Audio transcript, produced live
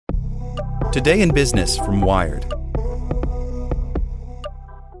Today in Business from Wired.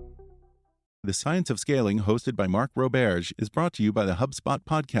 The Science of Scaling, hosted by Mark Roberge, is brought to you by the HubSpot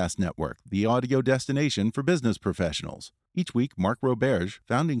Podcast Network, the audio destination for business professionals. Each week, Mark Roberge,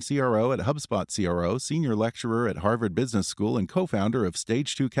 founding CRO at HubSpot CRO, senior lecturer at Harvard Business School, and co-founder of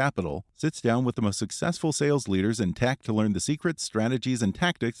Stage 2 Capital, sits down with the most successful sales leaders in tech to learn the secrets, strategies, and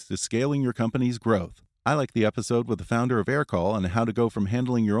tactics to scaling your company's growth. I like the episode with the founder of Aircall on how to go from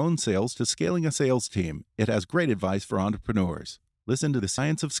handling your own sales to scaling a sales team. It has great advice for entrepreneurs. Listen to The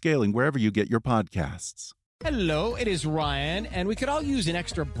Science of Scaling wherever you get your podcasts. Hello, it is Ryan, and we could all use an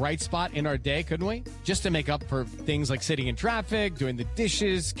extra bright spot in our day, couldn't we? Just to make up for things like sitting in traffic, doing the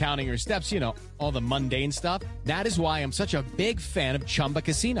dishes, counting your steps, all the mundane stuff. That is why I'm such a big fan of Chumba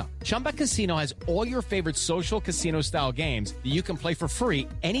Casino. Chumba Casino has all your favorite social casino-style games that you can play for free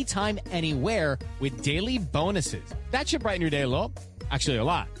anytime, anywhere with daily bonuses. That should brighten your day a little. Actually, a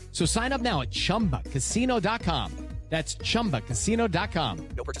lot. So sign up now at ChumbaCasino.com. That's ChumbaCasino.com.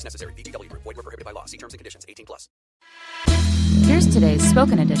 No purchase necessary. VGW Group. Void where prohibited by law. See terms and conditions. 18+. Here's today's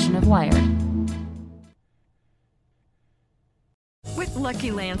spoken edition of Wired. With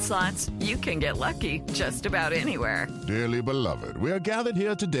Lucky Land Slots, you can get lucky just about anywhere. Dearly beloved, we are gathered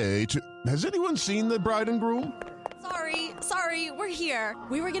here today to... Has anyone seen the bride and groom? Sorry, we're here.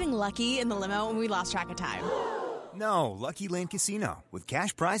 We were getting lucky in the limo and we lost track of time. No, Lucky Land Casino, with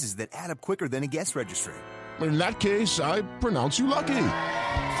cash prizes that add up quicker than a guest registry. In that case, I pronounce you lucky.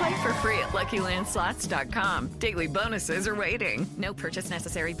 Play for free at LuckyLandSlots.com. Daily bonuses are waiting. No purchase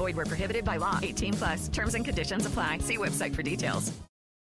necessary. Void where prohibited by law. 18+. Terms and conditions apply. See website for details.